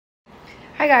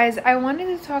Hi, guys. I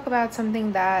wanted to talk about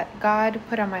something that God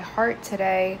put on my heart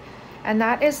today, and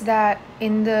that is that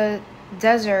in the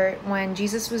desert, when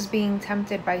Jesus was being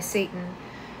tempted by Satan,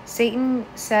 Satan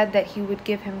said that he would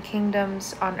give him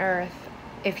kingdoms on earth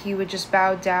if he would just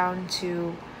bow down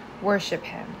to worship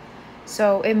him.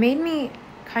 So it made me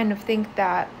kind of think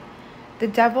that the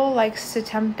devil likes to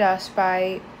tempt us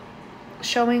by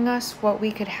showing us what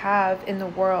we could have in the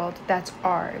world that's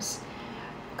ours,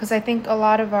 because I think a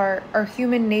lot of our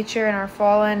human nature and our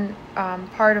fallen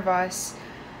part of us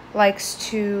likes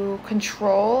to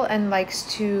control and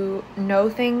likes to know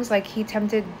things. Like he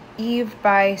tempted Eve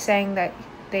by saying that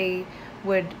they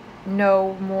would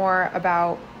know more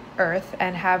about earth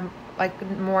and have like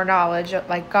more knowledge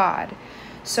like God.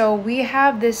 So we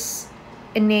have this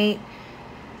innate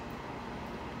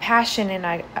passion in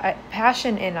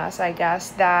us, I guess,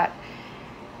 that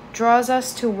draws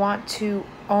us to want to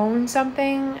own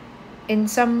something in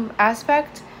some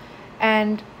aspect.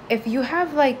 And if you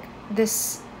have like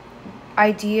this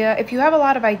idea, if you have a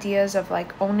lot of ideas of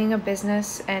like owning a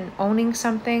business and owning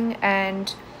something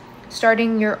and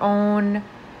starting your own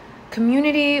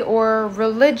community or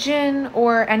religion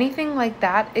or anything like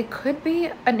that, it could be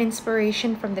an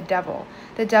inspiration from the devil.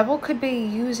 The devil could be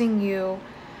using you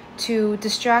to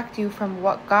distract you from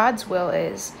what God's will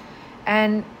is.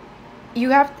 And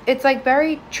it's like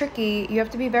very tricky. You have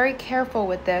to be very careful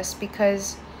with this,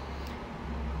 because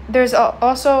there's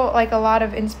also like a lot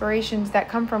of inspirations that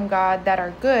come from God that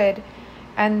are good,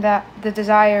 and that the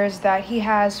desires that he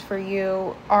has for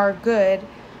you are good,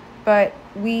 but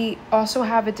we also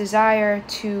have a desire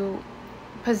to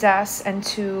possess and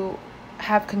to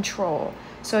have control.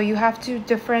 So you have to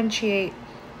differentiate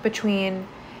between,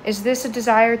 is this a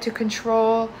desire to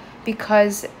control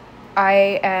because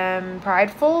I am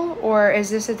prideful, or is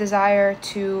this a desire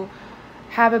to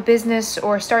have a business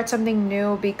or start something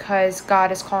new because God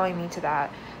is calling me to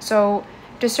that? So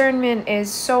discernment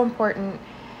is so important,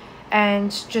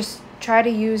 and just try to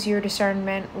use your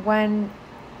discernment when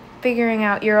figuring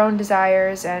out your own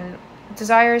desires. And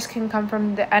desires can come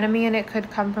from the enemy, and it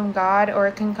could come from God, or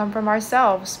it can come from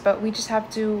ourselves, but we just have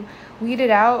to weed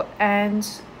it out. And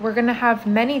we're going to have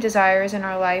many desires in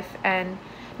our life, and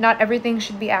not everything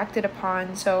should be acted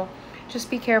upon. So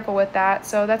just be careful with that.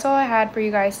 So that's all I had for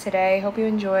you guys today. Hope you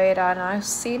enjoyed, and I'll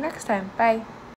see you next time. Bye.